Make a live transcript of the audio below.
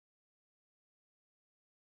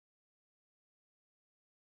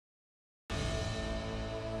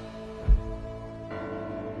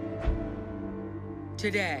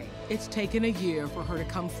Today, it's taken a year for her to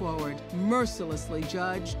come forward. Mercilessly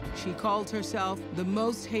judged, she called herself the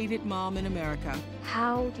most hated mom in America.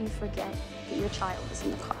 How do you forget that your child was in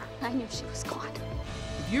the car? I knew she was gone.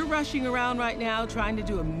 If you're rushing around right now trying to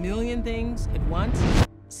do a million things at once,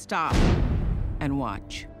 stop and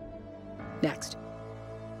watch. Next.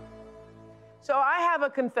 So I have a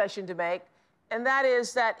confession to make, and that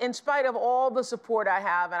is that in spite of all the support I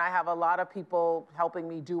have, and I have a lot of people helping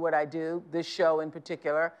me do what I do, this show in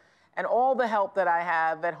particular, and all the help that I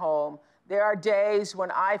have at home, there are days when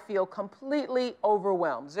I feel completely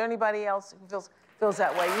overwhelmed. Is there anybody else who feels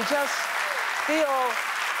that way? You just feel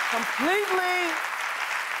completely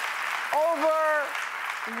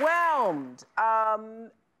overwhelmed.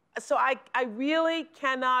 So I really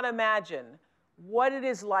cannot imagine what it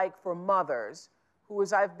is like for mothers who,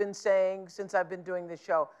 as I've been saying since I've been doing this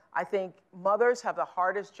show, I think mothers have the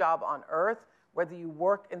hardest job on earth, whether you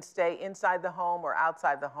work and stay inside the home or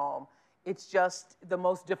outside the home. It's just the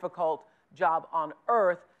most difficult job on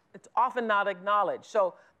earth. It's often not acknowledged.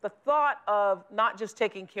 So the thought of not just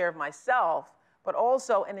taking care of myself, but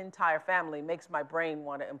also an entire family makes my brain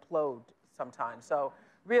want to implode sometimes. So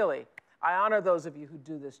really, I honor those of you who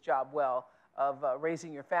do this job well of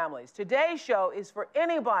raising your families. Today's show is for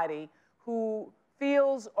anybody who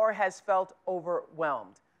feels or has felt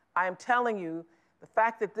overwhelmed. I am telling you, the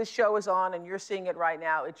fact that this show is on and you're seeing it right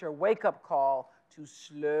now, it's your wake-up call to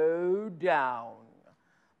slow down.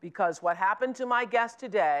 Because what happened to my guest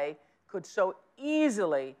today could so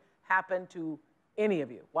easily happen to any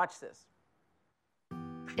of you. Watch this.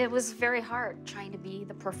 It was very hard trying to be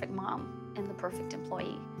the perfect mom and the perfect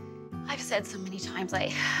employee. I've said so many times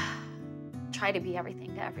I try to be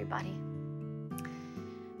everything to everybody.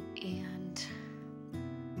 And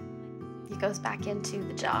it goes back into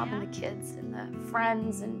the job and the kids and the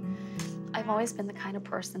friends. And I've always been the kind of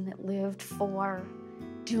person that lived for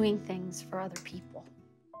doing things for other people.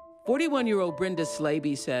 41-year-old Brenda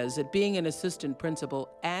Slaby says that being an assistant principal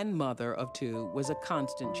and mother of two was a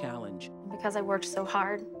constant challenge. Because I worked so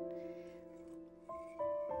hard,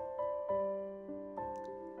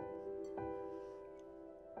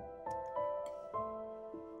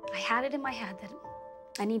 I had it in my head that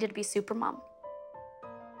I needed to be super mom.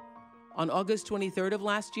 On August 23rd of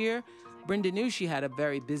last year, Brenda knew she had a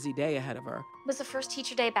very busy day ahead of her. It was the first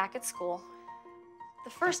teacher day back at school.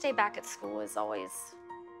 The first day back at school is always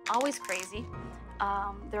crazy.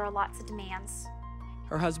 There are lots of demands.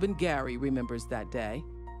 Her husband, Gary, remembers that day.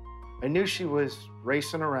 I knew she was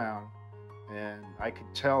racing around, and I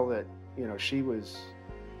could tell that, she was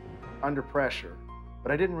under pressure,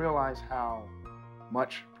 but I didn't realize how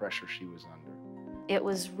much pressure she was under. It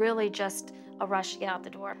was really just a rush to get out the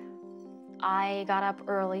door. I got up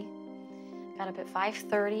early, got up at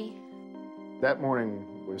 5:30. That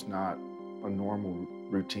morning was not a normal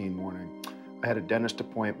routine morning. I had a dentist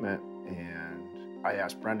appointment, and I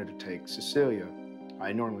asked Brenda to take Cecilia.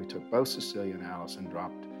 I normally took both Cecilia and Allison,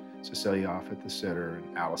 dropped Cecilia off at the sitter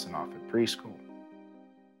and Allison off at preschool.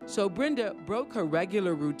 So Brenda broke her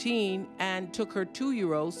regular routine and took her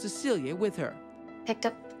 2-year-old Cecilia with her. Picked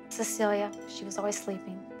up Cecilia, she was always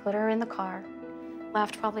sleeping, put her in the car,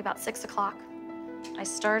 left probably about 6 o'clock. I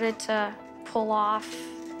started to pull off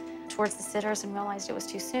towards the sitters and realized it was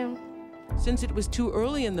too soon. Since it was too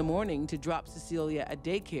early in the morning to drop Cecilia at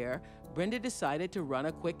daycare, Brenda decided to run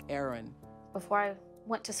a quick errand. Before I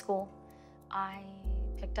went to school, I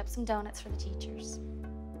picked up some donuts for the teachers,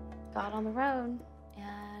 got on the road,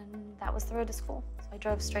 and that was the road to school. So I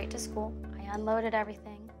drove straight to school. I unloaded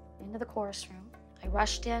everything into the chorus room. I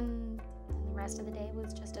rushed in, and the rest of the day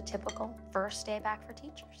was just a typical first day back for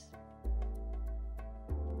teachers.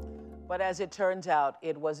 But as it turns out,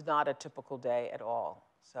 it was not a typical day at all.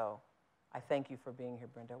 So I thank you for being here,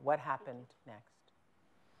 Brenda. What happened next?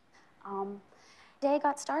 Day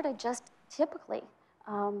got started just typically.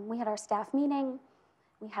 We had our staff meeting.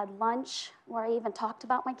 We had lunch where I even talked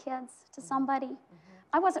about my kids to somebody.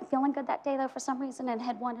 I wasn't feeling good that day, though, for some reason, and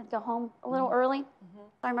had wanted to go home a little early.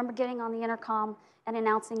 I remember getting on the intercom and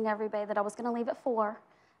announcing to everybody that I was going to leave at 4,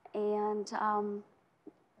 and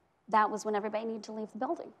that was when everybody needed to leave the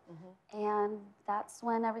building. And that's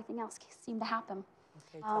when everything else seemed to happen.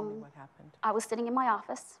 Okay, tell me what happened. I was sitting in my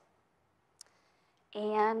office,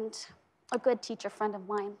 and a good teacher friend of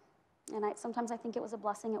mine, and sometimes I think it was a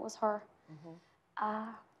blessing, it was her,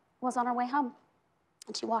 was on her way home,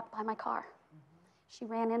 and she walked by my car. She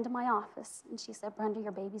ran into my office, and she said, "Brenda,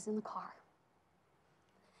 your baby's in the car."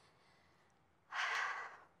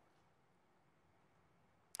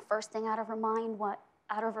 First thing out of her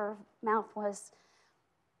mouth was,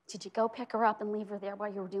 "Did you go pick her up and leave her there while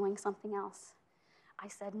you were doing something else?" I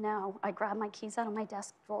said no. I grabbed my keys out of my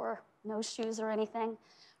desk drawer, no shoes or anything,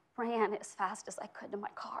 ran as fast as I could to my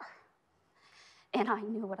car. And I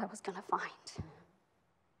knew what I was gonna find.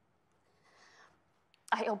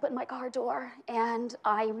 I opened my car door, and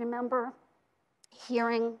I remember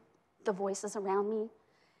hearing the voices around me,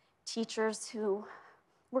 teachers who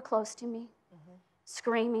were close to me,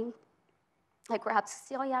 screaming. I grabbed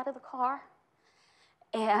Cecilia out of the car,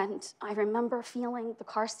 and I remember feeling the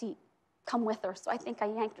car seat come with her, so I think I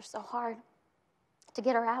yanked her so hard to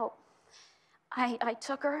get her out. I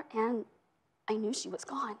took her, and I knew she was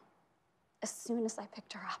gone. As soon as I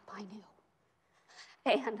picked her up, I knew.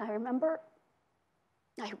 And I remember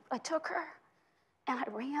I took her, and I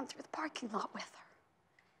ran through the parking lot with her,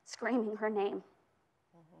 screaming her name.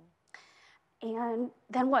 And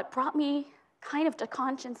then what brought me kind of to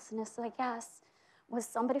consciousness, I guess, was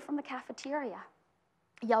somebody from the cafeteria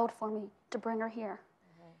yelled for me to bring her here.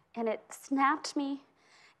 And it snapped me,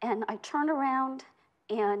 and I turned around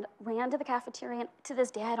and ran to the cafeteria. And to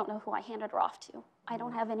this day, I don't know who I handed her off to. I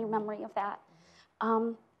don't have any memory of that.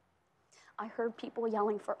 I heard people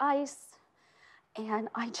yelling for ice, and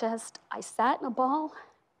I sat in a ball,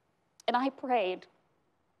 and I prayed.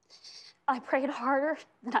 I prayed harder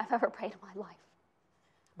than I've ever prayed in my life.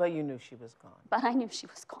 But you knew she was gone. But I knew she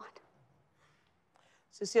was gone.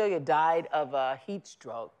 Cecilia died of a heat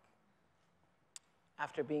stroke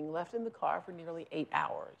after being left in the car for nearly 8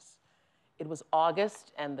 hours. It was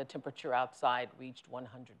August, and the temperature outside reached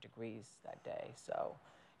 100 degrees that day, so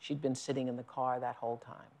she'd been sitting in the car that whole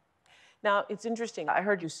time. Now, it's interesting. I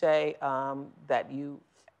heard you say that you,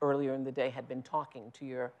 earlier in the day, had been talking to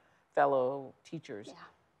your fellow teachers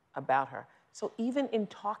about her. So even in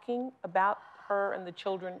talking about her and the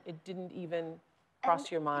children, it didn't even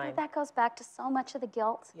cross your mind? That goes back to so much of the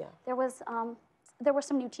guilt. Yeah. There were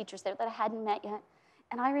some new teachers there that I hadn't met yet.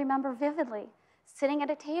 And I remember vividly sitting at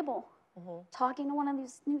a table, talking to one of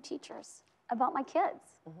these new teachers about my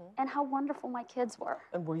kids and how wonderful my kids were.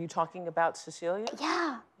 And were you talking about Cecilia?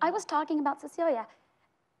 Yeah, I was talking about Cecilia.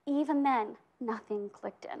 Even then, nothing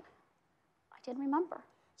clicked in. I didn't remember.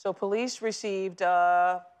 So police received,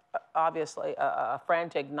 obviously, a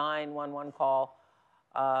frantic 911 call,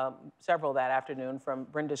 several that afternoon, from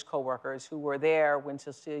Brenda's coworkers who were there when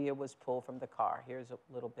Cecilia was pulled from the car. Here's a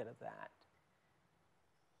little bit of that.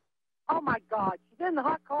 Oh, my God. She's in the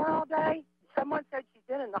hot car all day? Someone said she's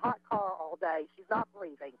been in the hot car all day. She's not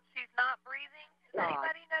breathing. She's not breathing? Does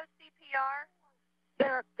anybody know CPR?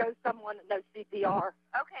 There goes someone that knows CPR.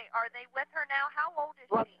 Okay, are they with her now? How old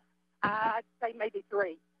is she? I'd say maybe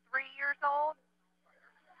 3. 3 years old?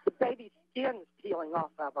 The baby's skin's peeling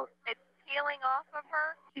off of her. It's peeling off of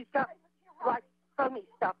her? She's got, like, foamy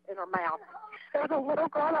stuff in her mouth. There was a little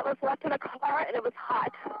girl that was left in a car, and it was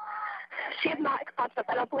hot. She's not conscious.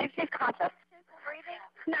 I don't believe she's conscious. She's breathing?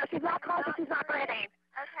 No, she's not conscious. She's not breathing. Okay.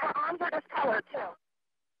 Her arms are discolored, too.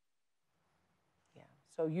 Yeah.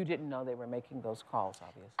 So you didn't know they were making those calls,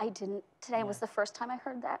 obviously. I didn't. Today was the first time I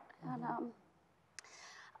heard that. And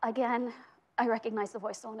again, I recognized the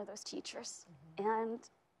voice of one of those teachers. And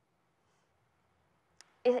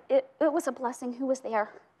it was a blessing who was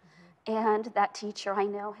there. And that teacher, I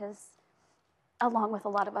know, has, along with a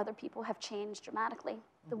lot of other people, have changed dramatically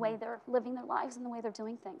the way they're living their lives and the way they're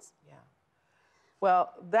doing things. Yeah.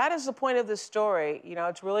 Well, that is the point of this story. You know,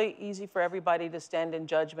 it's really easy for everybody to stand in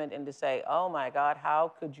judgment and to say, oh my God,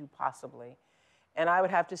 how could you possibly? And I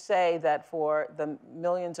would have to say that for the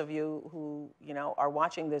millions of you who, you know, are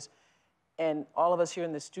watching this, and all of us here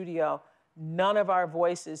in the studio, none of our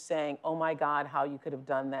voices saying, oh my God, how you could have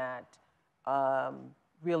done that,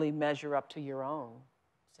 really measure up to your own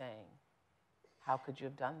saying, how could you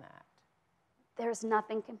have done that? There's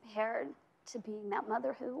nothing compared to being that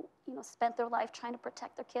mother who, you know, spent their life trying to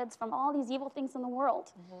protect their kids from all these evil things in the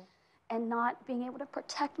world and not being able to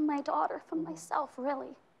protect my daughter from myself, really,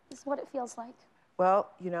 is what it feels like. Well,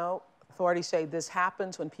 you know, authorities say this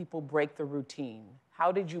happens when people break the routine.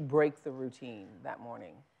 How did you break the routine that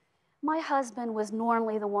morning? My husband was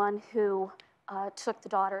normally the one who took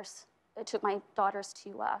my daughters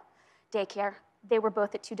to daycare. They were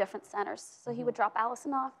both at 2 different centers. So he would drop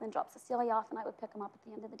Allison off, then drop Cecilia off, and I would pick them up at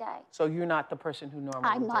the end of the day. So you're not the person who normally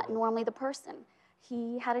I'm not did it. normally the person.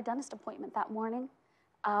 He had a dentist appointment that morning,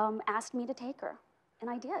 asked me to take her, and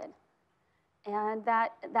I did. And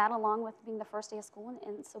that along with being the first day of school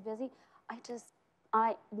and so busy,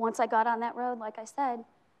 once I got on that road, like I said,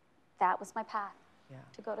 that was my path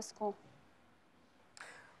to go to school.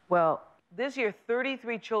 Well, this year,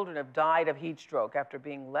 33 children have died of heat stroke after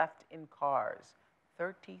being left in cars.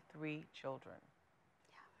 33 children.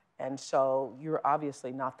 Yeah. And so you're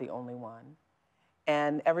obviously not the only one.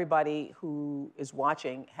 And everybody who is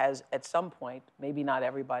watching has, at some point, maybe not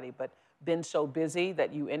everybody, but been so busy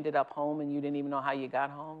that you ended up home and you didn't even know how you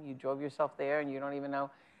got home. You drove yourself there and you don't even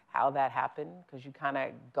know how that happened because you kind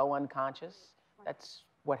of go unconscious. That's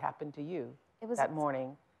what happened to you that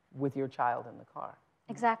morning with your child in the car.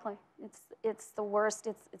 Exactly. It's the worst.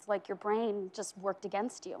 It's like your brain just worked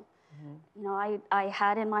against you. You know, I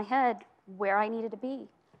had in my head where I needed to be.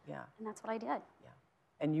 Yeah. And that's what I did. Yeah.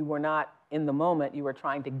 And you were not in the moment, you were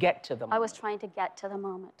trying to get to the moment. I was trying to get to the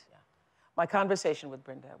moment. Yeah. My conversation with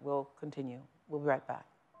Brenda will continue. We'll be right back.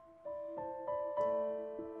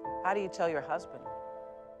 How do you tell your husband?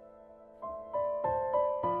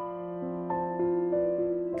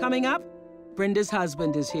 Coming up, Brenda's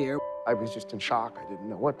husband is here. I was just in shock. I didn't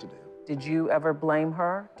know what to do. Did you ever blame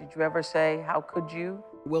her? Did you ever say, how could you?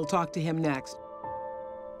 We'll talk to him next.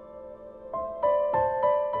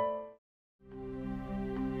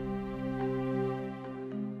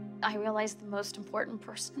 I realized the most important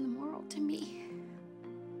person in the world to me.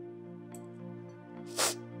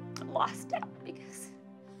 I lost out because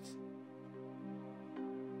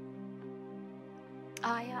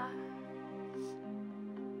I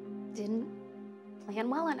didn't plan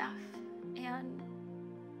well enough, and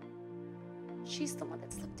she's the one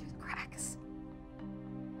that slipped through the cracks.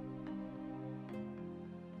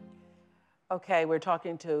 Okay, we're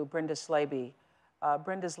talking to Brenda Slaby.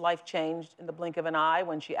 Brenda's life changed in the blink of an eye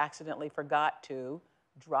when she accidentally forgot to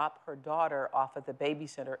drop her daughter off at the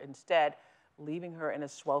babysitter, instead leaving her in a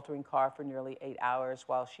sweltering car for nearly 8 hours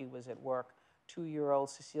while she was at work.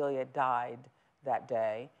 2-year-old Cecilia died that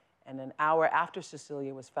day, and an hour after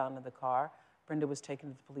Cecilia was found in the car, Brenda was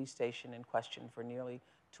taken to the police station and questioned for nearly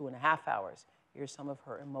 2.5 hours. Here's some of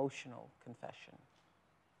her emotional confession.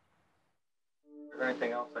 Is there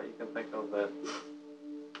anything else that you can think of that,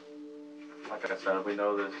 like I said, we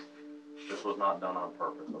know this was not done on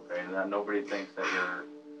purpose, okay? And that nobody thinks that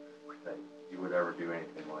you would ever do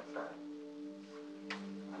anything like that.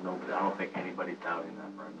 I don't think anybody's doubting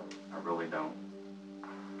that, Brenda. I really don't.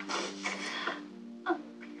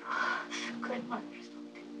 Good mother.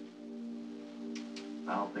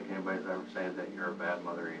 I don't think anybody's ever said that you're a bad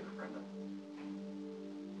mother either, Brenda.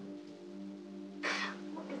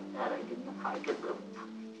 Look at that, I didn't know how I could live without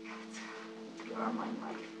you. You are my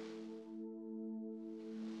life.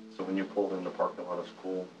 So when you pulled in the parking lot of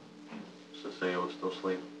school, Cecilia was still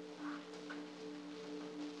asleep?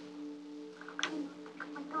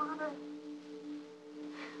 My daughter.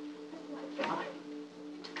 My daughter.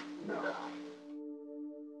 No.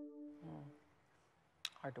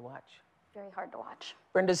 Hard to watch. Very hard to watch.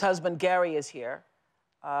 Brenda's husband, Gary, is here.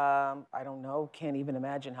 I don't know, can't even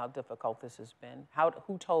imagine how difficult this has been.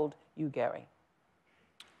 Who told you, Gary?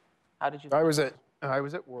 How did you? I was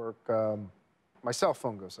at work. My cell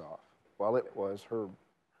phone goes off. Well, it was her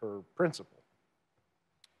principal.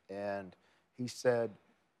 And he said,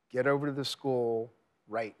 get over to the school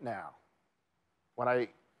right now. When I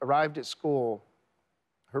arrived at school,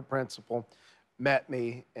 her principal met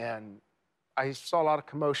me, and I saw a lot of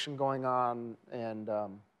commotion going on, and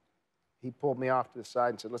he pulled me off to the side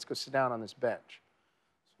and said, let's go sit down on this bench.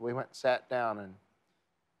 So we went and sat down, and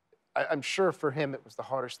I'm sure for him it was the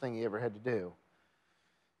hardest thing he ever had to do.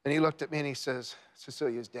 And he looked at me and he says,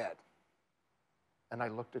 Cecilia's dead. And I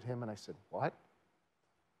looked at him and I said, what?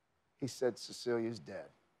 He said, Cecilia's dead.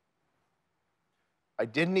 I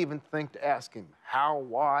didn't even think to ask him how,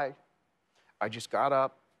 why. I just got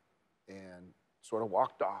up and sort of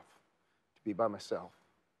walked off to be by myself.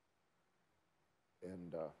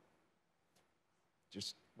 And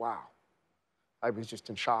just, wow. I was just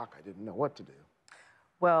in shock. I didn't know what to do.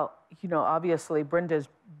 Well, you know, obviously, Brenda's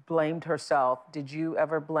blamed herself. Did you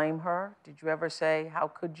ever blame her? Did you ever say, how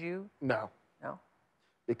could you? No. No?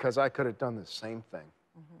 Because I could have done the same thing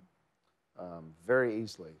very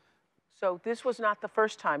easily. So this was not the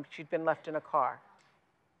first time she'd been left in a car?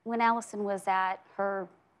 When Allison was at her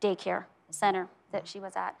daycare center that she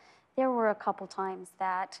was at, there were a couple times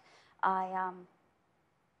that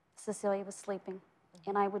Cecilia was sleeping,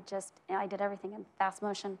 and I did everything in fast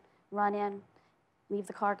motion, run in, leave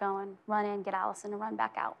the car going, run in, get Allison, and run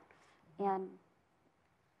back out. And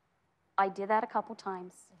I did that a couple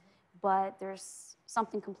times, but there's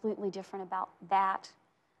something completely different about that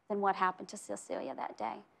than what happened to Cecilia that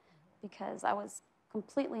day, because I was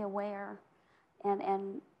completely aware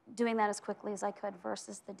and doing that as quickly as I could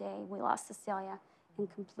versus the day we lost Cecilia and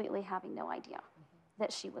completely having no idea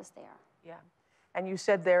that she was there. Yeah. And you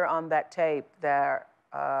said there on that tape there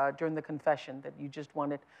during the confession that you just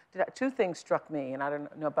wanted, two things struck me, and I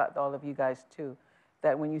don't know about all of you guys too,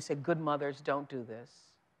 that when you said good mothers don't do this,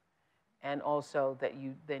 and also that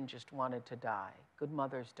you then just wanted to die. Good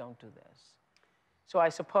mothers don't do this. So I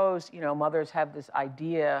suppose, you know, mothers have this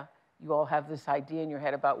idea, you all have this idea in your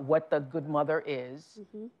head about what the good mother is,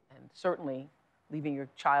 and certainly leaving your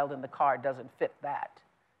child in the car doesn't fit that.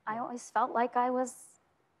 I always felt like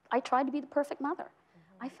I tried to be the perfect mother.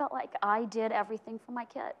 I felt like I did everything for my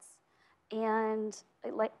kids. And,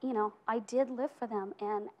 like, you know, I did live for them.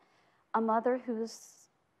 And a mother who's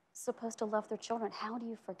supposed to love their children, how do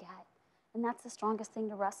you forget? And that's the strongest thing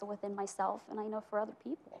to wrestle with in myself, and I know for other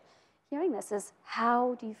people. Hearing this is,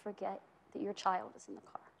 how do you forget that your child is in the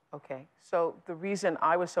car? Okay, so the reason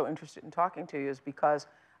I was so interested in talking to you is because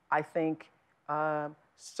I think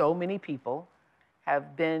so many people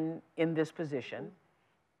have been in this position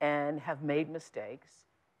and have made mistakes,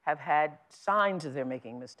 have had signs that they're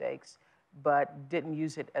making mistakes, but didn't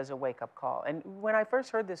use it as a wake-up call. And when I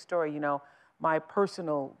first heard this story, you know, my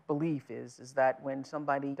personal belief is that when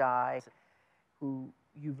somebody dies who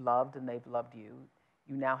you've loved and they've loved you,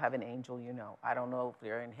 you now have an angel you know. I don't know if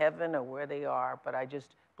they're in heaven or where they are, but I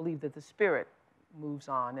just believe that the spirit moves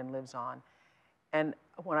on and lives on. And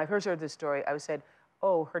when I first heard this story, I said,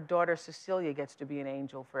 oh, her daughter Cecilia gets to be an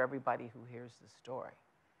angel for everybody who hears this story.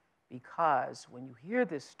 Because when you hear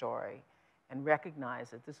this story and recognize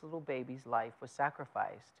that this little baby's life was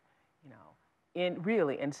sacrificed, you know,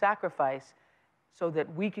 in sacrifice so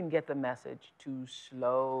that we can get the message to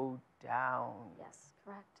slow down. Yes,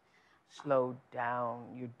 correct. Slow down,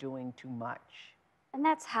 you're doing too much. And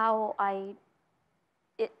that's how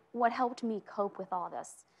what helped me cope with all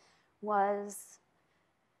this was,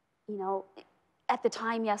 you know, at the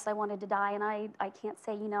time, yes, I wanted to die, and I can't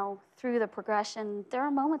say, you know, through the progression, there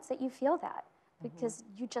are moments that you feel that because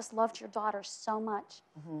you just loved your daughter so much.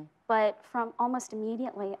 But from almost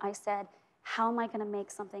immediately, I said, how am I going to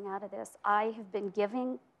make something out of this? I have been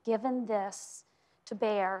given this to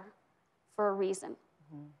bear for a reason,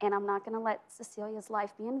 and I'm not going to let Cecilia's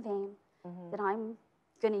life be in vain, that I'm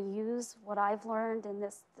going to use what I've learned in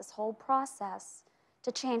this whole process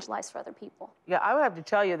to change lives for other people. Yeah, I would have to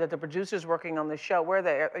tell you that the producers working on the show, where are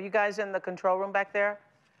they? Are you guys in the control room back there?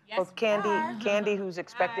 Yes, both Candy, who's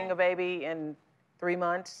expecting a baby in 3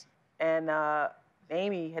 months, and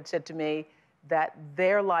Amy had said to me that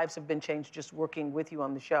their lives have been changed just working with you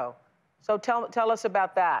on the show. So tell us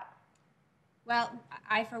about that. Well,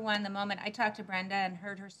 I, for one, the moment I talked to Brenda and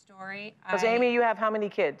heard her story, Because Amy, you have how many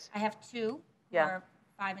kids? I have two, who Yeah. are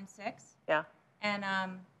 5 and 6. Yeah. And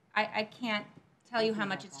I can't tell you how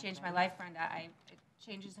much it's changed my life, Brenda. It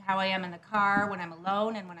changes how I am in the car when I'm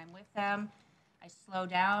alone and when I'm with them. I slow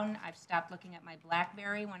down. I've stopped looking at my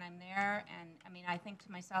BlackBerry when I'm there. And I mean, I think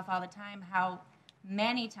to myself all the time how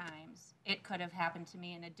many times it could have happened to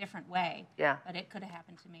me in a different way. Yeah. But it could have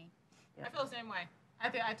happened to me. I feel the same way.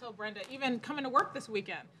 I told Brenda, even coming to work this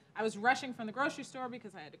weekend, I was rushing from the grocery store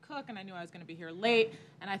because I had to cook and I knew I was going to be here late.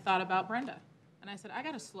 And I thought about Brenda. And I said, I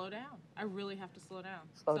got to slow down. I really have to slow down.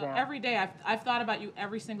 Slow down. Every day, I've thought about you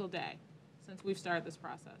every single day since we've started this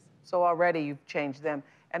process. So already you've changed them.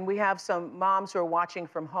 And we have some moms who are watching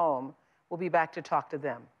from home. We'll be back to talk to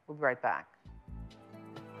them. We'll be right back.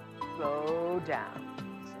 Slow down.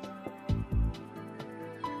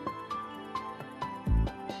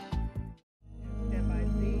 Stand by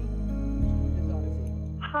Z. This ought to Z.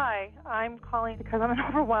 Hi, I'm calling because I'm an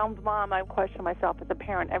overwhelmed mom. I question myself as a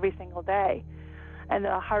parent every single day. And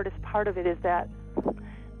the hardest part of it is that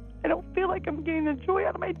I don't feel like I'm getting the joy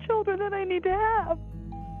out of my children that I need to have.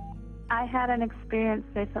 I had an experience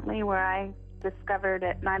recently where I discovered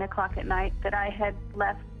at 9 o'clock at night that I had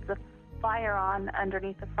left the fire on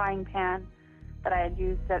underneath the frying pan that I had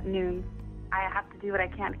used at noon. I have to do what I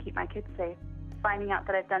can to keep my kids safe. Finding out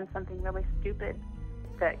that I've done something really stupid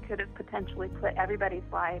that could have potentially put everybody's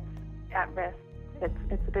lives at risk,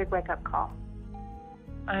 it's a big wake-up call.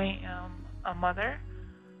 I am a mother,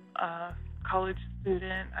 a college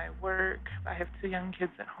student, I work, I have 2 young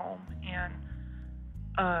kids at home, and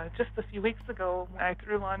just a few weeks ago, I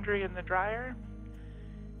threw laundry in the dryer,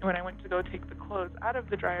 and when I went to go take the clothes out of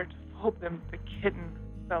the dryer to fold them, the kitten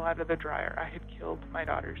fell out of the dryer. I had killed my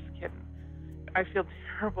daughter's kitten. I feel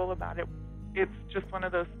terrible about it. It's just one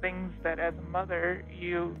of those things that as a mother,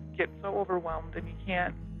 you get so overwhelmed and you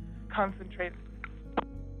can't concentrate.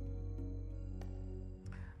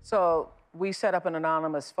 So we set up an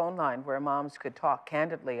anonymous phone line where moms could talk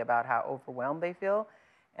candidly about how overwhelmed they feel.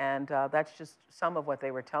 And that's just some of what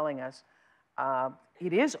they were telling us.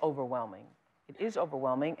 It is overwhelming. It is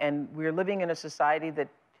overwhelming. And we're living in a society that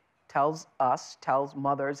tells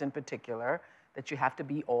mothers in particular, that you have to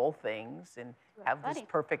be all things and have this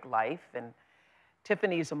perfect life. And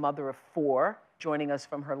Tiffany is a mother of 4, joining us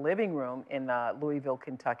from her living room in Louisville,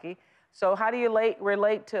 Kentucky. So how do you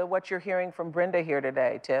relate to what you're hearing from Brenda here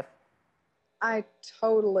today, Tiff? I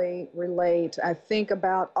totally relate. I think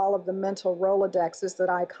about all of the mental Rolodexes that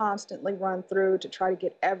I constantly run through to try to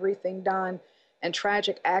get everything done, and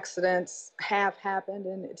tragic accidents have happened,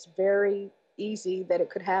 and it's very easy that it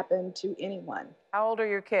could happen to anyone. How old are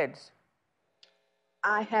your kids?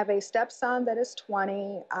 I have a stepson that is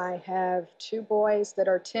 20. I have 2 boys that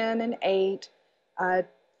are 10 and 8, a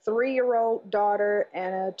 3-year-old daughter,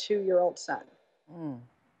 and a 2-year-old son. And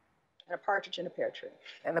a partridge in a pear tree.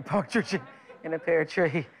 And a partridge in a pear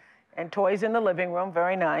tree. And toys in the living room,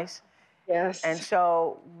 very nice. Yes. And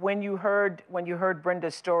so when you heard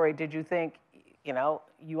Brenda's story, did you think, you know,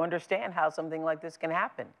 you understand how something like this can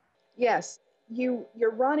happen? Yes. You're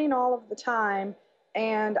running all of the time,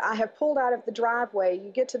 and I have pulled out of the driveway. You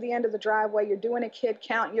get to the end of the driveway, you're doing a kid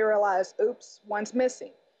count, and you realize, oops, one's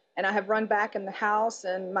missing. And I have run back in the house,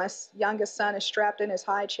 and my youngest son is strapped in his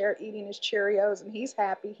high chair eating his Cheerios, and he's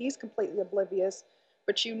happy. He's completely oblivious.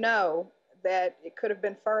 But you know that it could have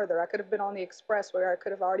been further. I could have been on the expressway. I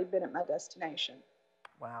could have already been at my destination.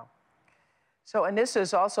 Wow. So, and this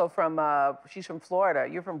is also from, she's from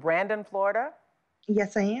Florida. You're from Brandon, Florida?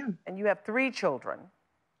 Yes, I am. And you have 3 children.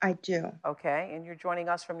 I do. Okay, and you're joining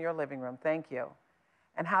us from your living room. Thank you.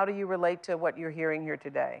 And how do you relate to what you're hearing here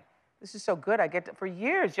today? This is so good. For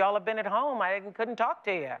years, y'all have been at home. I couldn't talk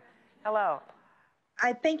to you. Hello.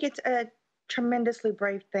 I think it's a tremendously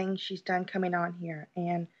brave thing she's done coming on here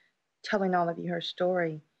and telling all of you her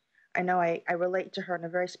story. I know I relate to her in a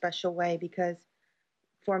very special way because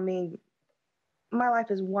for me, my life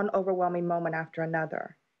is one overwhelming moment after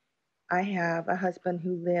another. I have a husband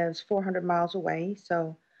who lives 400 miles away,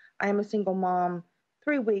 so I am a single mom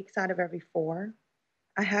 3 weeks out of every 4.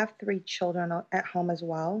 I have 3 children at home as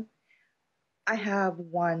well. I have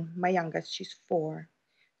one, my youngest, she's 4,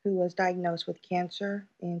 who was diagnosed with cancer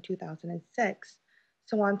in 2006.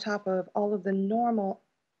 So on top of all of the normal,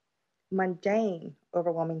 mundane,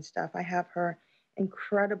 overwhelming stuff, I have her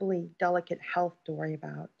incredibly delicate health to worry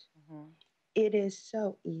about. It is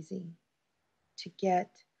so easy to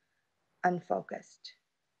get unfocused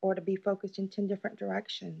or to be focused in 10 different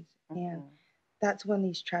directions. And that's when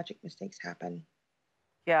these tragic mistakes happen.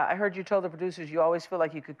 Yeah, I heard you tell the producers you always feel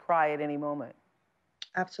like you could cry at any moment.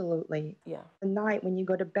 Absolutely. Yeah. The night when you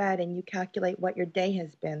go to bed and you calculate what your day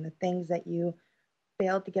has been, the things that you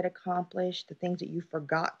failed to get accomplished, the things that you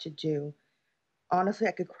forgot to do. Honestly,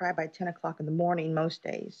 I could cry by 10 o'clock in the morning most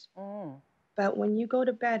days. But when you go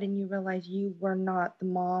to bed and you realize you were not the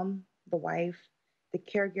mom, the wife, the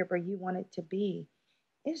caregiver you wanted to be,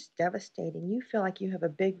 it's devastating. You feel like you have a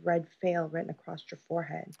big red fail written across your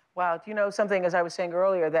forehead. Wow. Do you know something, as I was saying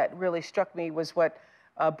earlier, that really struck me was what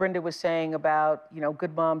Brenda was saying about, you know,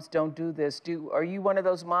 good moms don't do this. Are you one of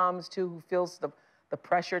those moms, too, who feels the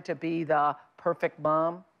pressure to be the perfect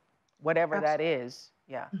mom, whatever that is?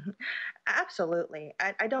 Yeah. Absolutely.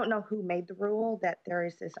 I don't know who made the rule that there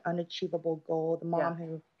is this unachievable goal. The mom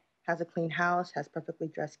who has a clean house, has perfectly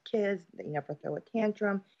dressed kids, they never throw a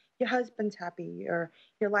tantrum. Your husband's happy, your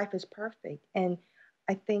life is perfect. And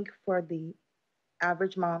I think for the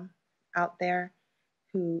average mom out there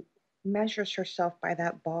who measures herself by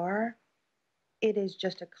that bar, it is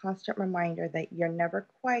just a constant reminder that you're never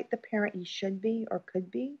quite the parent you should be or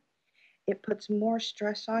could be. It puts more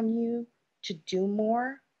stress on you to do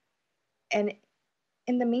more. And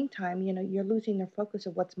in the meantime, you know, you're losing the focus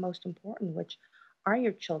of what's most important, which are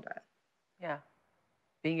your children. Yeah.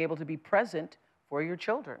 Being able to be present for your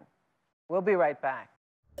children. We'll be right back.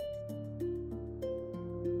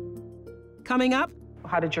 Coming up,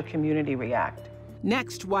 how did your community react?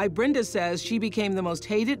 Next, why Brenda says she became the most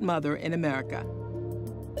hated mother in America.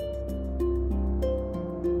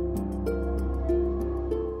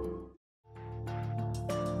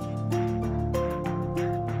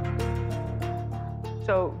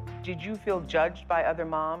 So, did you feel judged by other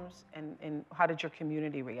moms, and how did your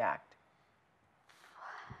community react?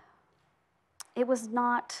 It was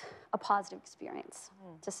not a positive experience,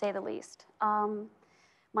 to say the least.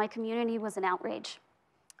 My community was an outrage.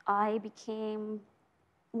 I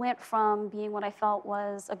went from being what I felt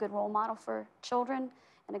was a good role model for children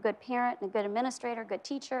and a good parent and a good administrator, good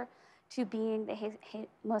teacher, to being the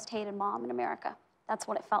most hated mom in America. That's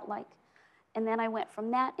what it felt like. And then I went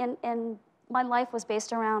from that, and my life was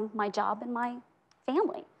based around my job and my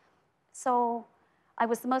family. So I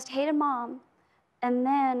was the most hated mom, and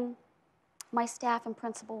then my staff and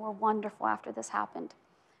principal were wonderful after this happened.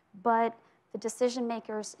 But the decision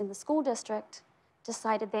makers in the school district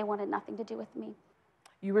decided they wanted nothing to do with me.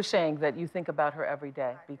 You were saying that you think about her every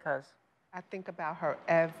day because? I think about her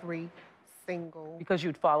every single... Because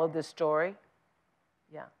you'd followed this story?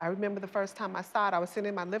 Yeah. I remember the first time I saw it, I was sitting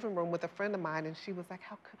in my living room with a friend of mine, and she was like,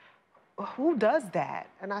 who does that?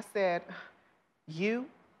 And I said, you,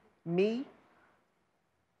 me.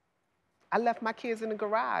 I left my kids in the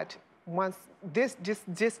garage once, just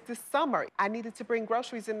this summer. I needed to bring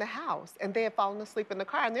groceries in the house, and they had fallen asleep in the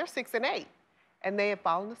car, and they're 6 and 8. And they had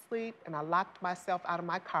fallen asleep, and I locked myself out of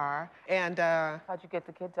my car. And how'd you get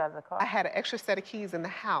the kids out of the car? I had an extra set of keys in the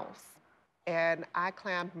house, and I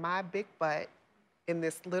clammed my big butt in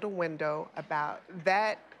this little window about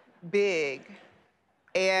that big.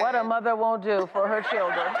 And what a mother won't do for her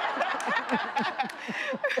children.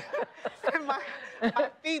 And my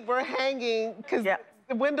feet were hanging because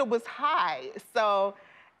the window was high. So,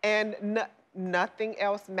 and nothing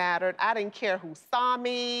else mattered. I didn't care who saw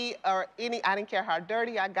me or I didn't care how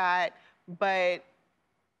dirty I got, but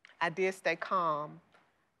I did stay calm.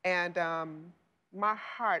 And my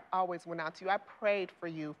heart always went out to you. I prayed for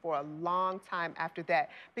you for a long time after that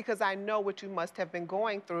because I know what you must have been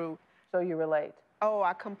going through. So you relate? Oh,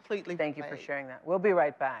 I completely Thank relate. you for sharing that. We'll be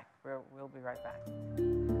right back. We'll be right back.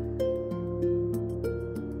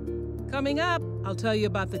 Coming up, I'll tell you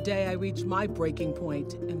about the day I reached my breaking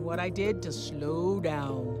point and what I did to slow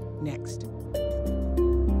down. Next.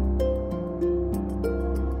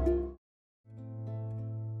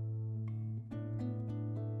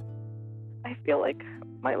 I feel like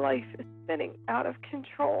my life is spinning out of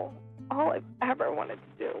control. All I've ever wanted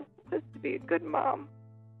to do was to be a good mom.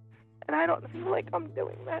 And I don't feel like I'm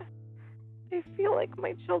doing that. I feel like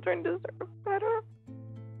my children deserve better.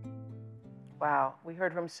 Wow, we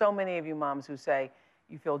heard from so many of you moms who say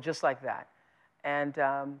you feel just like that. And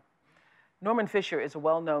Norman Fisher is a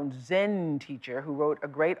well-known Zen teacher who wrote a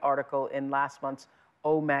great article in last month's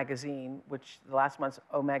O magazine, which last month's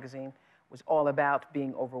O magazine was all about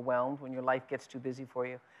being overwhelmed when your life gets too busy for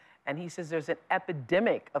you. And he says there's an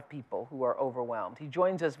epidemic of people who are overwhelmed. He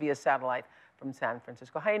joins us via satellite from San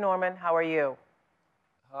Francisco. Hey, Norman, how are you?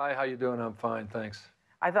 Hi, how you doing? I'm fine, thanks.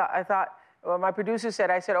 I thought, well, my producer said,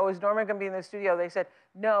 I said, oh, is Norman going to be in the studio? They said,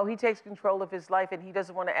 no, he takes control of his life and he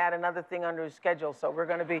doesn't want to add another thing under his schedule. So we're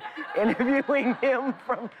going to be interviewing him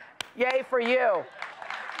from, yay for you.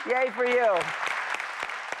 Yay for you.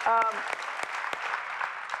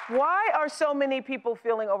 Why are so many people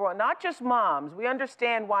feeling overwhelmed? Not just moms. We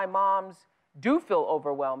understand why moms do feel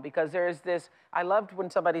overwhelmed because there's this, I loved when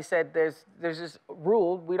somebody said there's this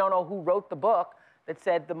rule, we don't know who wrote the book, that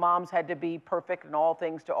said the moms had to be perfect in all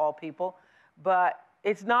things to all people. But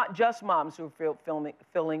it's not just moms who are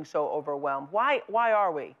feeling so overwhelmed. Why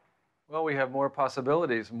are we? Well, we have more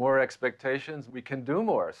possibilities, more expectations. We can do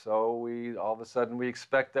more. So all of a sudden we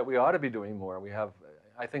expect that we ought to be doing more. We have,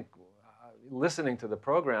 I think, listening to the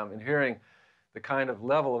program and hearing the kind of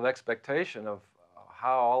level of expectation of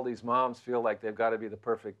how all these moms feel like they've got to be the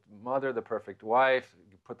perfect mother, the perfect wife,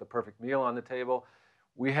 put the perfect meal on the table.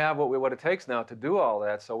 We have what it takes now to do all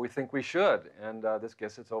that, so we think we should, and this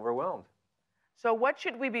gets us overwhelmed. So what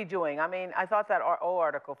should we be doing? I mean, I thought that O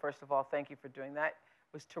article, first of all, thank you for doing that,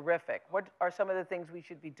 was terrific. What are some of the things we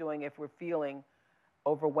should be doing if we're feeling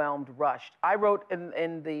overwhelmed, rushed? I wrote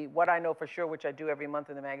in the What I Know For Sure, which I do every month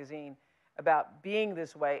in the magazine, about being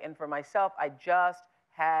this way, and for myself, I just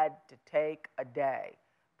had to take a day.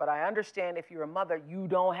 But I understand if you're a mother, you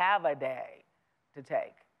don't have a day to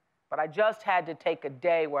take. But I just had to take a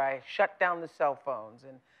day where I shut down the cell phones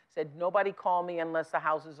and said, nobody call me unless the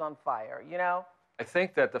house is on fire, you know? I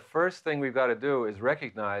think that the first thing we've got to do is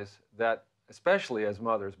recognize that, especially as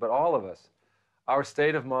mothers, but all of us, our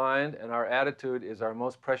state of mind and our attitude is our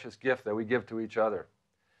most precious gift that we give to each other.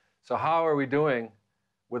 So how are we doing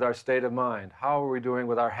with our state of mind? How are we doing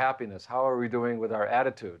with our happiness? How are we doing with our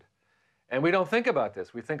attitude? And we don't think about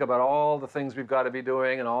this. We think about all the things we've got to be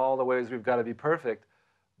doing and all the ways we've got to be perfect.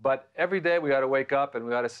 But every day we got to wake up and we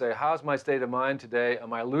got to say, how's my state of mind today?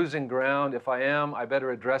 Am I losing ground? If I am, I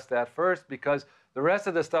better address that first because the rest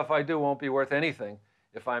of the stuff I do won't be worth anything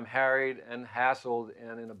if I'm harried and hassled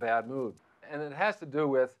and in a bad mood. And it has to do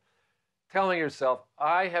with telling yourself,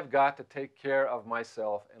 I have got to take care of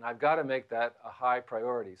myself and I've got to make that a high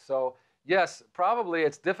priority. So yes, probably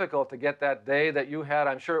it's difficult to get that day that you had.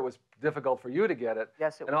 I'm sure it was difficult for you to get it.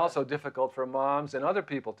 Yes, it was. And also difficult for moms and other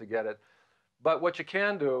people to get it. But what you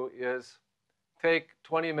can do is take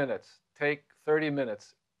 20 minutes, take 30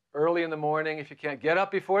 minutes, early in the morning if you can't. Get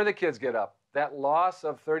up before the kids get up. That loss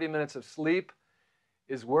of 30 minutes of sleep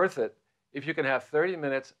is worth it if you can have 30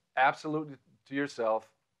 minutes absolutely to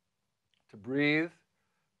yourself, to breathe,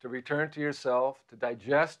 to return to yourself, to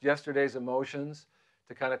digest yesterday's emotions,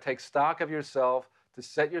 to kind of take stock of yourself, to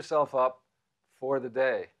set yourself up for the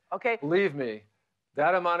day. Okay. Believe me,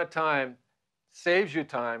 that amount of time saves you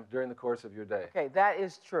time during the course of your day. Okay, that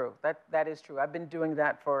is true. That is true. I've been doing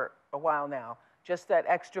that for a while now. Just that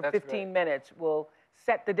extra 15 minutes will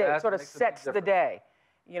set the day. It sort of sets the day.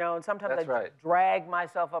 You know, and sometimes I drag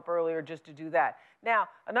myself up earlier just to do that. Now,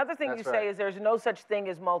 another thing you say is there's no such thing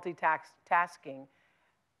as multitasking,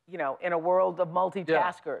 you know, in a world of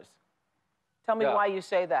multitaskers. Tell me why you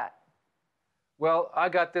say that. Well, I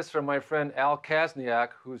got this from my friend Al Kazniak,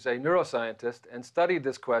 who's a neuroscientist, and studied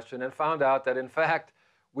this question and found out that, in fact,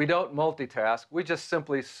 we don't multitask. We just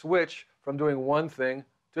simply switch from doing one thing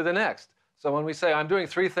to the next. So when we say, I'm doing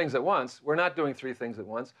 3 things at once, we're not doing 3 things at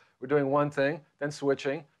once. We're doing one thing, then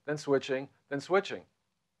switching, then switching, then switching.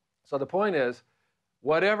 So the point is,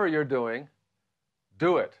 whatever you're doing,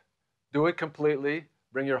 do it. Do it completely.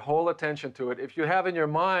 Bring your whole attention to it. If you have in your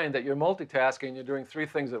mind that you're multitasking, you're doing 3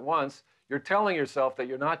 things at once, you're telling yourself that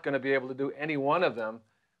you're not going to be able to do any one of them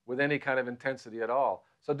with any kind of intensity at all.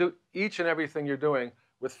 So do each and everything you're doing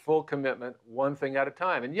with full commitment, one thing at a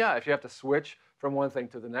time. And yeah, if you have to switch from one thing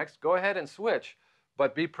to the next, go ahead and switch,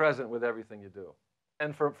 but be present with everything you do.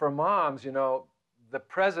 And for moms, you know, the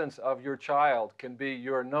presence of your child can be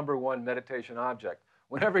your #1 meditation object.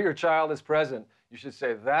 Whenever your child is present, you should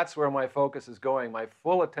say, that's where my focus is going. My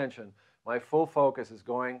full attention, my full focus is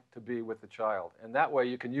going to be with the child. And that way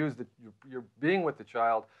you can use your being with the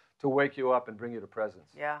child to wake you up and bring you to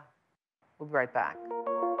presence. Yeah. We'll be right back.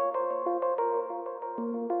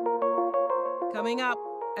 Coming up,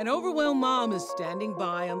 an overwhelmed mom is standing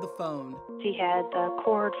by on the phone. He had the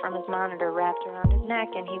cord from his monitor wrapped around his neck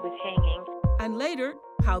and he was hanging. And later,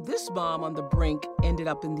 how this mom on the brink ended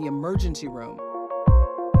up in the emergency room.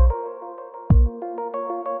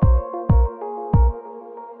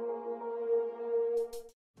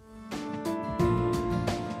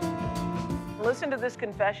 Listen to this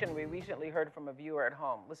confession we recently heard from a viewer at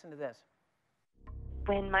home. Listen to this.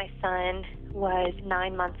 When my son was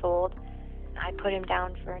 9 months old, I put him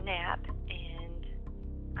down for a nap, and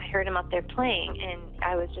I heard him up there playing, and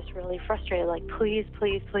I was just really frustrated, like, please,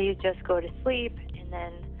 please, please just go to sleep. And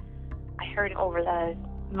then I heard over the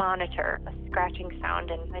monitor a scratching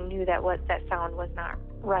sound, and I knew that that sound was not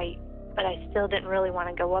right, but I still didn't really want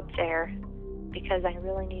to go up there because I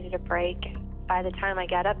really needed a break. By the time I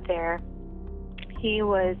got up there, he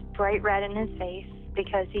was bright red in his face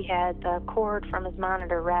because he had the cord from his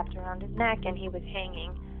monitor wrapped around his neck and he was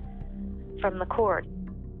hanging from the cord.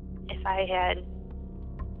 If I had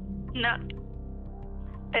not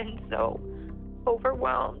been so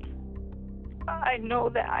overwhelmed, I know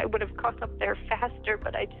that I would have gone up there faster,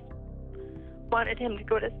 but I just wanted him to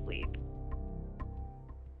go to sleep.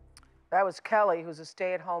 That was Kelly, who's a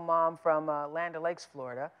stay-at-home mom from Land O'Lakes,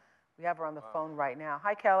 Florida. We have her on the phone right now.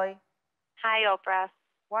 Hi, Kelly. Hi, Oprah.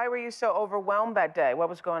 Why were you so overwhelmed that day? What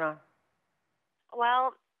was going on?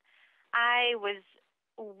 Well, I was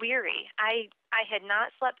weary. I had not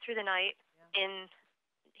slept through the night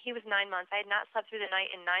he was 9 months. I had not slept through the night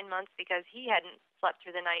in 9 months because he hadn't slept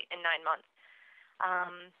through the night in 9 months.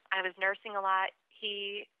 I was nursing a lot.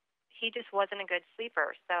 He just wasn't a good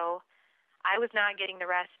sleeper, so I was not getting the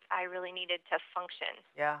rest I really needed to function.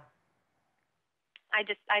 Yeah.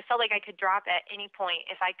 I felt like I could drop at any point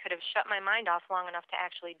if I could have shut my mind off long enough to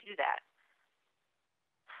actually do that.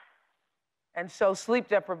 And so sleep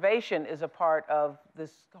deprivation is a part of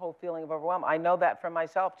this whole feeling of overwhelm. I know that from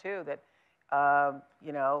myself too, that,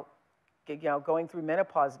 going through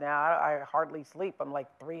menopause now, I hardly sleep. I'm like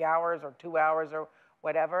 3 hours or 2 hours or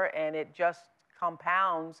whatever, and it just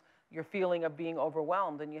compounds your feeling of being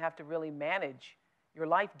overwhelmed, and you have to really manage your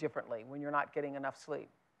life differently when you're not getting enough sleep.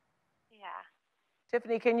 Yeah.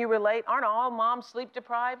 Tiffany, can you relate? Aren't all moms sleep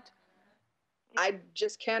deprived? I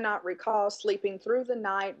just cannot recall sleeping through the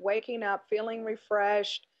night, waking up, feeling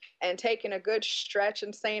refreshed, and taking a good stretch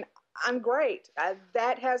and saying, I'm great.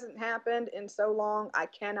 That hasn't happened in so long, I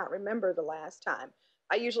cannot remember the last time.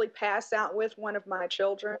 I usually pass out with one of my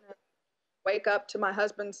children and wake up to my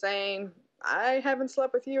husband saying, I haven't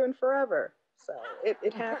slept with you in forever. So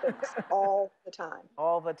it happens all the time.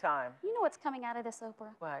 All the time. You know what's coming out of this,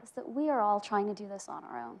 Oprah? What? Is that we are all trying to do this on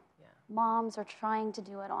our own. Yeah. Moms are trying to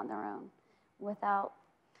do it on their own without,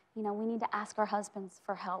 we need to ask our husbands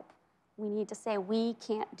for help. We need to say, we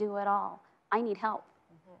can't do it all. I need help.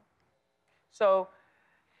 Mm-hmm. So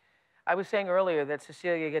I was saying earlier that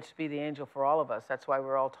Cecilia gets to be the angel for all of us. That's why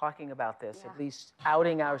we're all talking about this, at least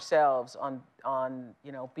outing ourselves on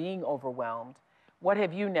being overwhelmed. What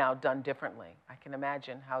have you now done differently? I can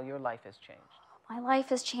imagine how your life has changed. My life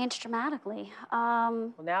has changed dramatically.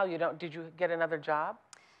 Well, now did you get another job?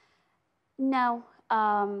 No.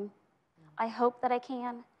 I hope that I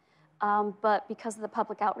can, but because of the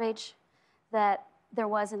public outrage that there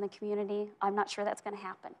was in the community. I'm not sure that's going to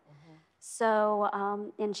happen.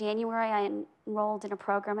 So in January, I enrolled in a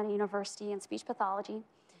program at a university in speech pathology,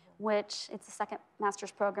 which it's the second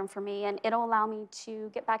master's program for me, and it'll allow me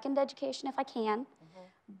to get back into education if I can,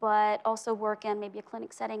 but also work in maybe a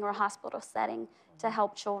clinic setting or a hospital setting to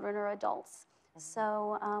help children or adults.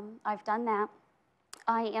 So I've done that.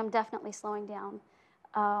 I am definitely slowing down.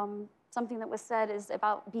 Something that was said is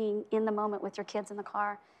about being in the moment with your kids in the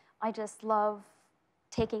car. I just love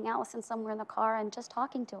taking Allison somewhere in the car and just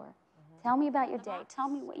talking to her. Tell me about your day. Tell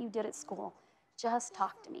me what you did at school. Just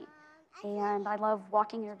talk to me. And I love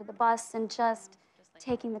walking her to the bus and just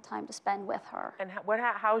taking the time to spend with her. And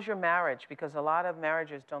how's your marriage? Because a lot of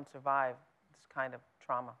marriages don't survive this kind of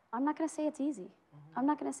trauma. I'm not going to say it's easy. I'm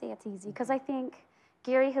not going to say it's easy because I think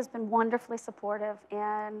Gary has been wonderfully supportive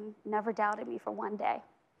and never doubted me for one day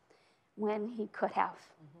when he could have.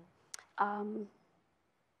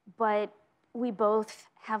 But we both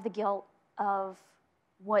have the guilt of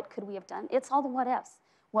what could we have done? It's all the what ifs.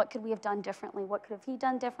 What could we have done differently? What could have he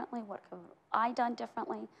done differently? What could have I done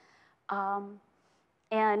differently?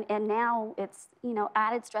 And now it's, you know,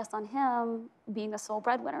 added stress on him being the sole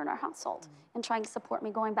breadwinner in our household and trying to support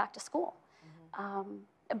me going back to school.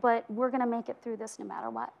 But we're going to make it through this no matter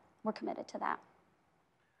what. We're committed to that.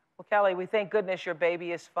 Well, Kelly, we thank goodness your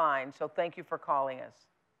baby is fine, so thank you for calling us.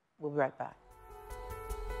 We'll be right back.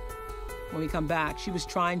 When we come back, she was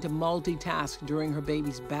trying to multitask during her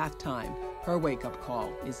baby's bath time. Her wake-up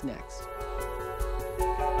call is next.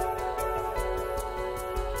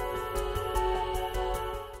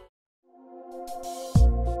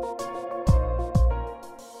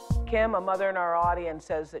 Kim, a mother in our audience,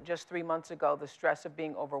 says that just 3 months ago, the stress of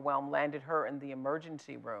being overwhelmed landed her in the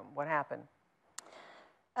emergency room. What happened?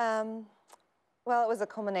 Well, it was a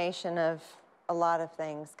culmination of a lot of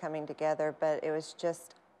things coming together, but it was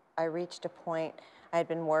just, I reached a point, I had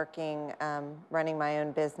been working, running my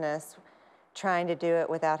own business, trying to do it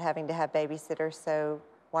without having to have babysitters, so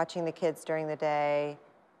watching the kids during the day,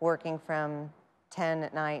 working from 10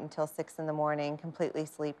 at night until 6 in the morning, completely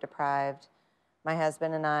sleep deprived. My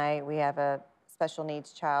husband and I, we have a special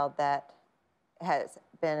needs child that has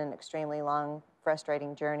been an extremely long,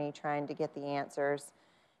 frustrating journey trying to get the answers.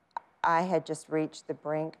 I had just reached the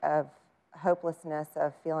brink of hopelessness,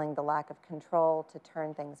 of feeling the lack of control to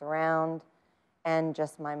turn things around, and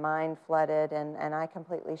just my mind flooded, and I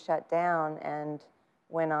completely shut down and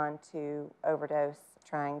went on to overdose,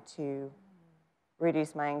 trying to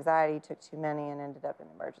reduce my anxiety, took too many, and ended up in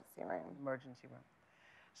the emergency room. Emergency room.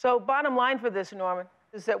 So bottom line for this, Norman,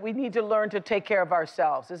 is that we need to learn to take care of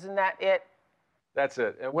ourselves. Isn't that it? That's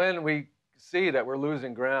it. And when we see that we're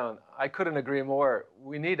losing ground, I couldn't agree more.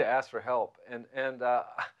 We need to ask for help. And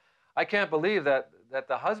I can't believe that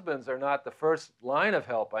the husbands are not the first line of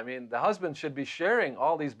help. I mean, the husband should be sharing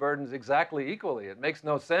all these burdens exactly equally. It makes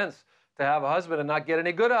no sense to have a husband and not get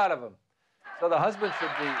any good out of him. So the husband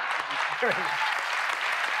should be sharing.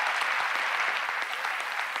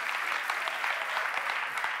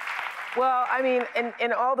 Well, I mean,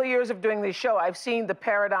 in all the years of doing this show, I've seen the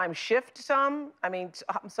paradigm shift some. I mean,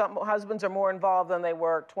 some husbands are more involved than they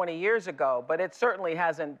were 20 years ago, but it certainly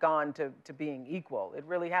hasn't gone to being equal. It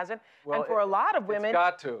really hasn't. Well, and for a lot of women... It's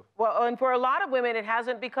got to. Well, and for a lot of women, it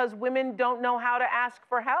hasn't because women don't know how to ask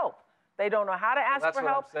for help. They don't know how to ask for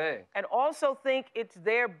help. That's what I'm saying. And also think it's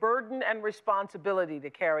their burden and responsibility to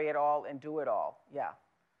carry it all and do it all. Yeah.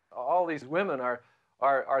 All these women are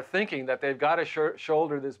thinking that they've got to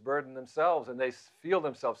shoulder this burden themselves, and they feel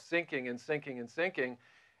themselves sinking and sinking and sinking.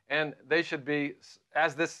 And they should be,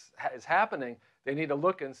 as this is happening, they need to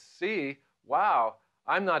look and see, wow,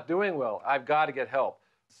 I'm not doing well. I've got to get help.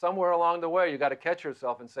 Somewhere along the way, you got to catch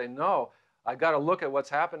yourself and say, no, I've got to look at what's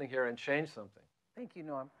happening here and change something. Thank you,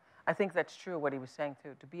 Norm. I think that's true, what he was saying,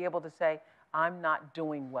 too. To be able to say, I'm not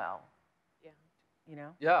doing well. Yeah. You know?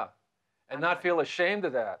 Yeah. And not feel ashamed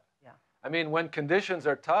of that. I mean, when conditions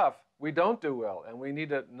are tough, we don't do well, and we need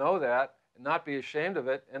to know that and not be ashamed of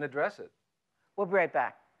it and address it. We'll be right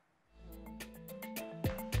back.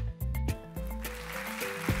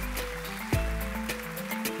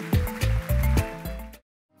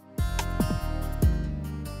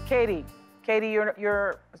 Katie,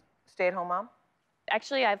 you're a stay-at-home mom?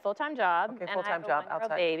 Actually, I have a full-time job, okay, and full-time I have a job one-year-old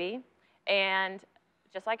outside. baby, and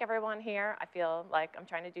just like everyone here, I feel like I'm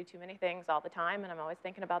trying to do too many things all the time, and I'm always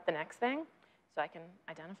thinking about the next thing. So I can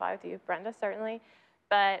identify with you, Brenda, certainly.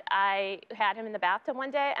 But I had him in the bathtub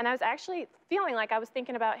one day, and I was actually feeling like I was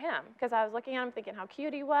thinking about him, because I was looking at him thinking how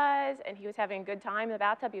cute he was, and he was having a good time in the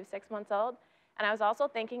bathtub. He was 6 months old. And I was also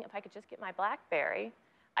thinking if I could just get my BlackBerry,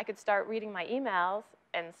 I could start reading my emails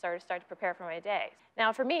and start to prepare for my day.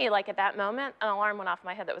 Now for me, like at that moment, an alarm went off in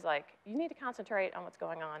my head that was like, you need to concentrate on what's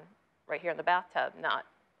going on right here in the bathtub, not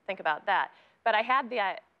think about that. But I had the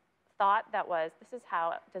thought that was, this is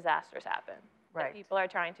how disasters happen. Right. That people are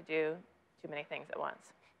trying to do too many things at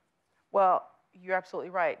once. Well, you're absolutely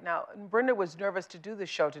right. Now, Brenda was nervous to do the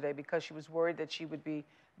show today because she was worried that she would be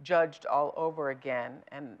judged all over again.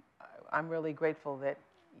 And I'm really grateful that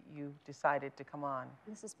you decided to come on.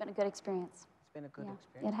 This has been a good experience. It's been a good Yeah,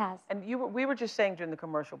 experience. it has. And we were just saying during the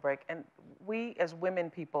commercial break, and we as women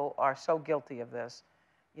people are so guilty of this.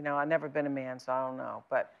 You know, I've never been a man, so I don't know.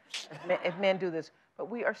 But if men do this, but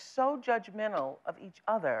we are so judgmental of each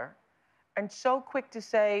other and so quick to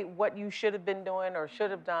say what you should have been doing or should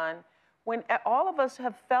have done, when all of us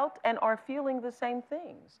have felt and are feeling the same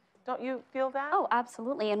things. Don't you feel that? Oh,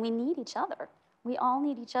 absolutely. And we need each other. We all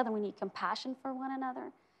need each other. We need compassion for one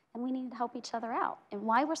another, and we need to help each other out. And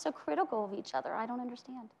why we're so critical of each other, I don't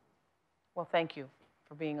understand. Well, thank you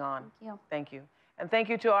for being on. Thank you. Thank you. And thank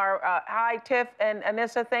you to our, hi, Tiff and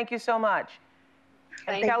Anissa, thank you so much.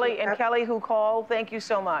 And Kelly, who called, thank you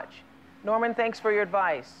so much. Norman, thanks for your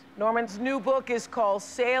advice. Norman's new book is called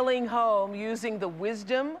Sailing Home, Using the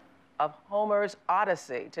Wisdom of Homer's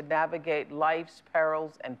Odyssey to Navigate Life's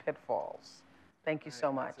Perils and Pitfalls. Thank you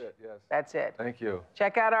so much. That's it, yes. That's it. Thank you.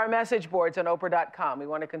 Check out our message boards on Oprah.com. We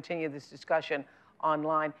want to continue this discussion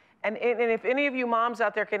online. And if any of you moms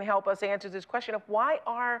out there can help us answer this question of why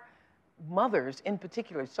are mothers in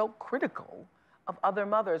particular so critical of other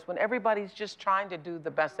mothers when everybody's just trying to do the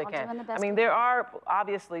best they can. I mean, there are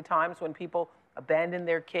obviously times when people abandon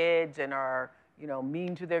their kids and are, you know,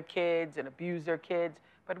 mean to their kids and abuse their kids.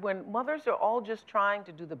 But when mothers are all just trying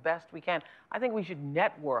to do the best we can, I think we should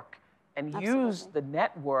network and use the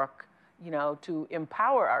network, you know, to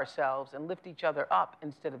empower ourselves and lift each other up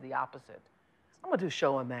instead of the opposite. I'm gonna do a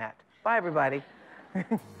show on that. Bye, everybody.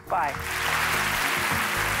 Bye.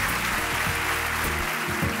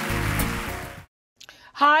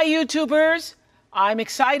 Hi, YouTubers. I'm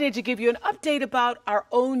excited to give you an update about our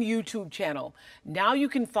own YouTube channel. Now you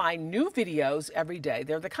can find new videos every day.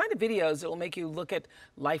 They're the kind of videos that will make you look at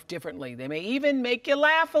life differently. They may even make you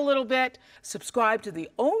laugh a little bit. Subscribe to the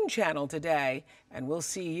OWN channel today, and we'll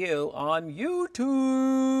see you on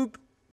YouTube.